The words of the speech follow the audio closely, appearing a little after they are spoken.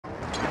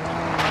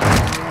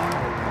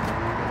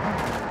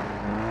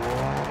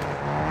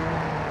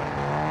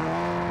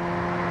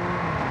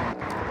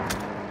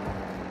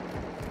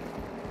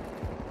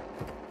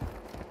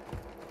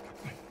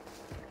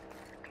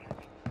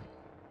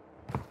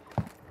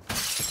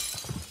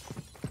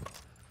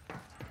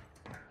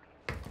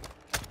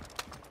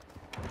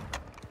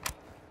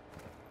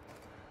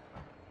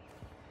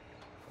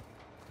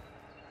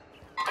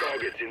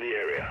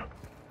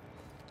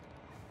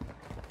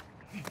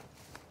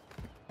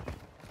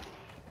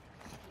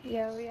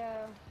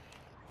Yo.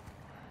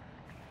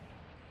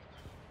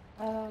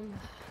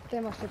 They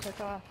must have took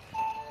off.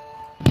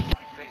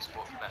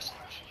 Facebook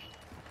message.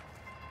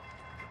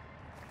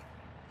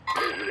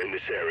 Movement in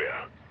this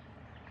area.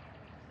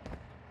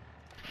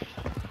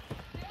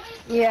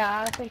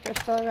 Yeah, I think they're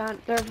still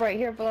around. They're right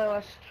here below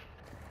us.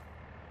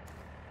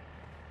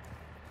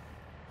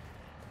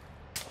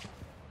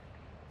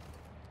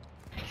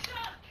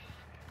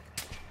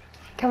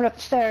 Coming up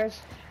the stairs.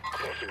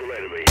 Possible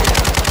enemy.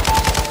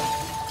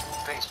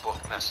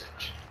 Facebook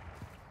message.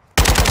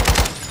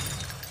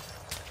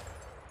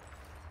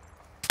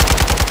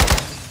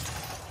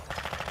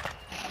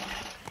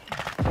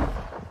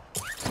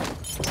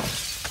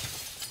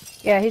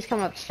 Yeah, he's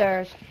coming up the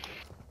stairs.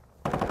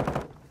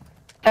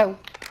 Oh.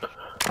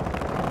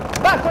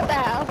 Fuck, what the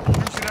hell?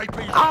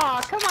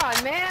 Aw, come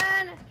on,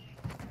 man!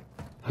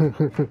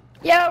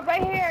 Yo,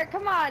 right here,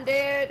 come on,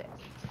 dude.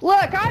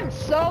 Look, I'm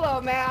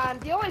solo, man.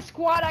 The only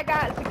squad I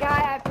got is the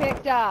guy I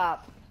picked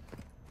up.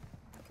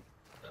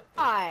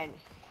 Come on.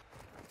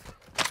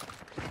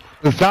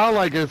 It sounds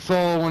like it's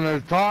solo when they're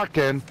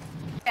talking.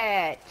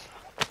 Shit.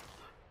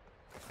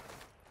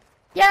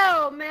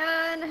 Yo,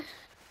 man.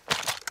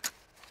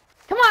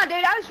 Come on,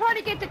 dude. I was trying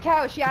to get the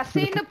coach. Yeah, I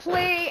seen the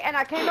plea, and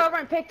I came over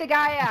and picked the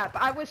guy up.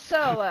 I was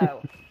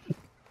solo.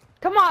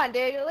 Come on,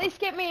 dude. At least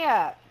get me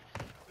up.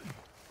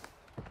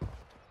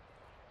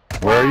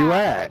 Where are you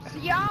at? So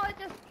y'all are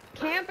just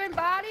camping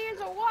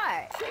bodies or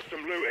what? Got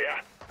some loot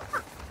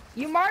here.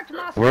 You marked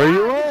my squad. Where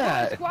you The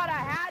at? only squad I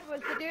had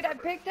was the dude I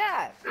picked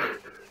up.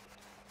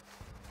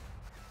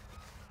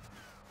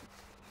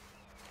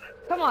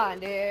 Come on,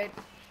 dude.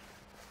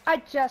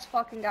 I just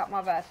fucking got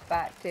my vest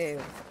back, too.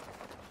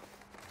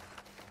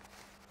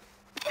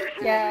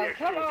 Yeah,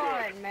 come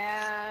on,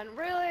 man.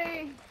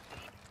 Really?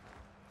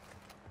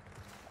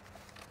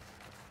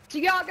 So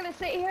y'all gonna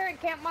sit here and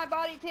camp my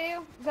body,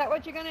 too? Is that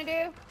what you're gonna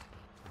do?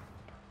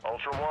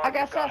 Ultra One, I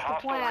guess got that's the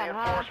hostile plan,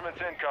 huh? reinforcements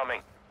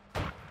incoming.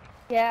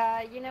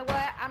 Yeah, you know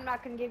what? I'm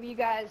not gonna give you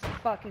guys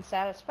fucking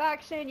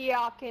satisfaction.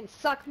 Y'all can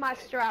suck my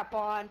strap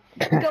on.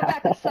 Go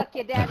back and suck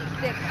your daddy's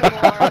dick some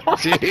more.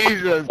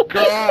 Jesus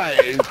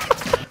Christ!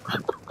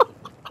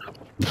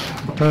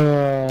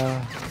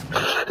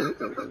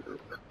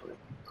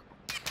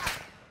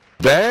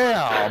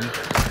 Damn!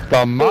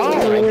 The mouth!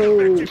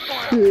 Oh,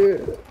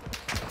 shit.